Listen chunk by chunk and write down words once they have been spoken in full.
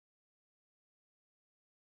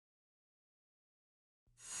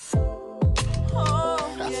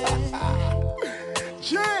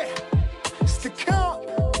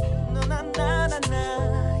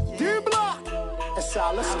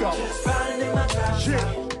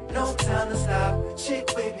top, no time to stop. Chick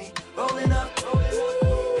with me, rolling up.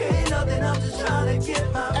 Ain't nothing, I'm just trying to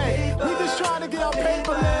get my paper. We just trying to get our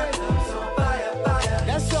paper, man. So fire.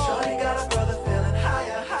 That's all. Shorty got a brother feeling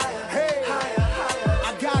higher. Hey, higher. I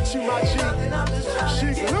got you, my G.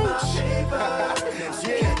 Sheek Louch.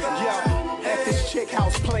 Yeah. At this chick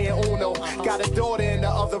house playing Uno. Got a daughter in the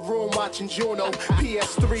other room watching Juno.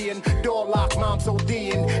 PS3 and door lock, mom's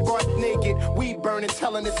ODing. Butt naked, weed burning,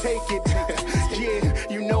 telling to take it. Yeah,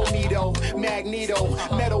 you know me though. Magneto,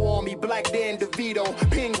 metal on me, Black Dan DeVito.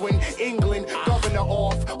 Penguin, England, governor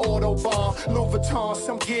off, Autobahn, Louis Vuitton,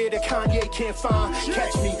 some gear that Kanye can't find.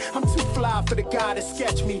 Catch me, I'm too fly for the guy to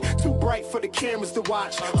sketch me. Too bright for the cameras to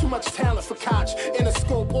watch. Too much talent for Koch. In a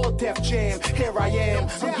scope or Def Jam. Here I am,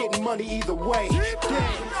 I'm getting money either way. Damn.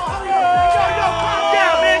 Yo, calm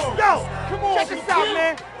down, man. Yo, come on, check this out,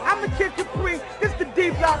 man. I'm the Kid Capri. This is the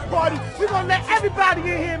D-Block party. We're gonna let everybody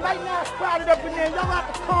in here. Right now, it's crowded up in there. Y'all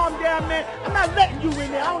have to calm down, man. I'm not letting you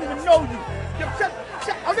in there. I don't even know you. Yo, check.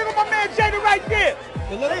 Oh, there go my man Jada right there.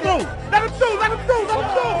 Let him through. Let him through.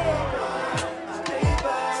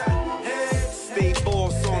 Stay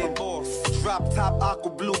boss on him. Drop top aqua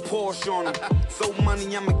blue Porsche on him. So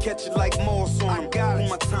money, I'ma catch it like Morse on him. Who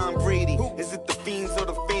my Tom Brady? Is it the fiends or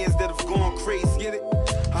the fans that have gone crazy? Get it?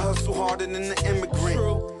 I hustle harder than the immigrant.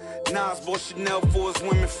 Nas bought Chanel for his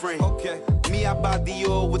women friend. Okay. Me, I buy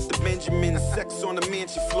Dior with the Benjamin. Sex on the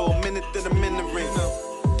mansion floor, minute that I'm in the ring.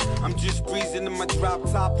 I'm just breezing in my drop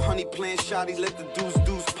top. Honey playing shoddy, let the deuce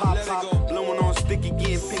pop. Blowing on sticky,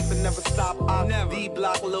 getting pink but never stop.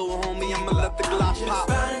 D-Block, little homie, I'ma let the Glock pop. Just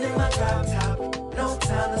riding in my drop top, no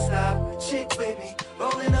time to stop. Chick with me,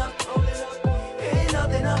 rolling up. Ain't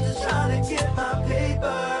nothing, I'm just trying to get my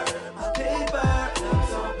paper.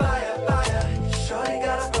 So fire. Shorty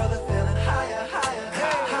got a brother feeling higher.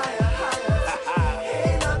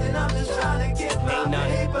 Ain't nothing, I'm just trying to get my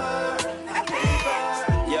paper.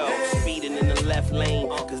 Speeding in the left lane,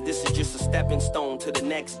 cause this is just a stepping stone to the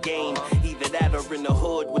next game. Either that or in the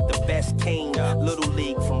hood with the best cane. Little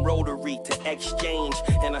league from Rotary to Exchange.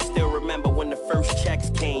 And I still remember when the first checks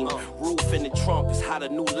came. Roof in the trunk is how the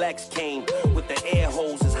new Lex came. With the air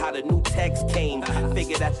holes is how the new text came.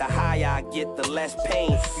 Figure that the higher I get, the less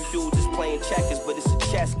pain. You dudes is playing checkers, but it's a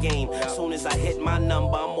chess game. Soon as I hit my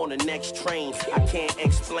number, I'm on the next train. I can't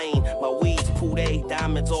explain. My weed's Poulet,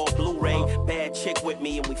 diamonds all Blu-ray. Bad chick with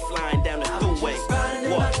me and we flying down the thruway. Just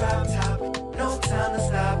riding in my drop top, no time to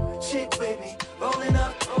stop. Chick with me, rolling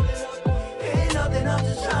up. Ain't nothing, I'm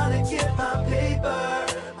just trying to get my paper.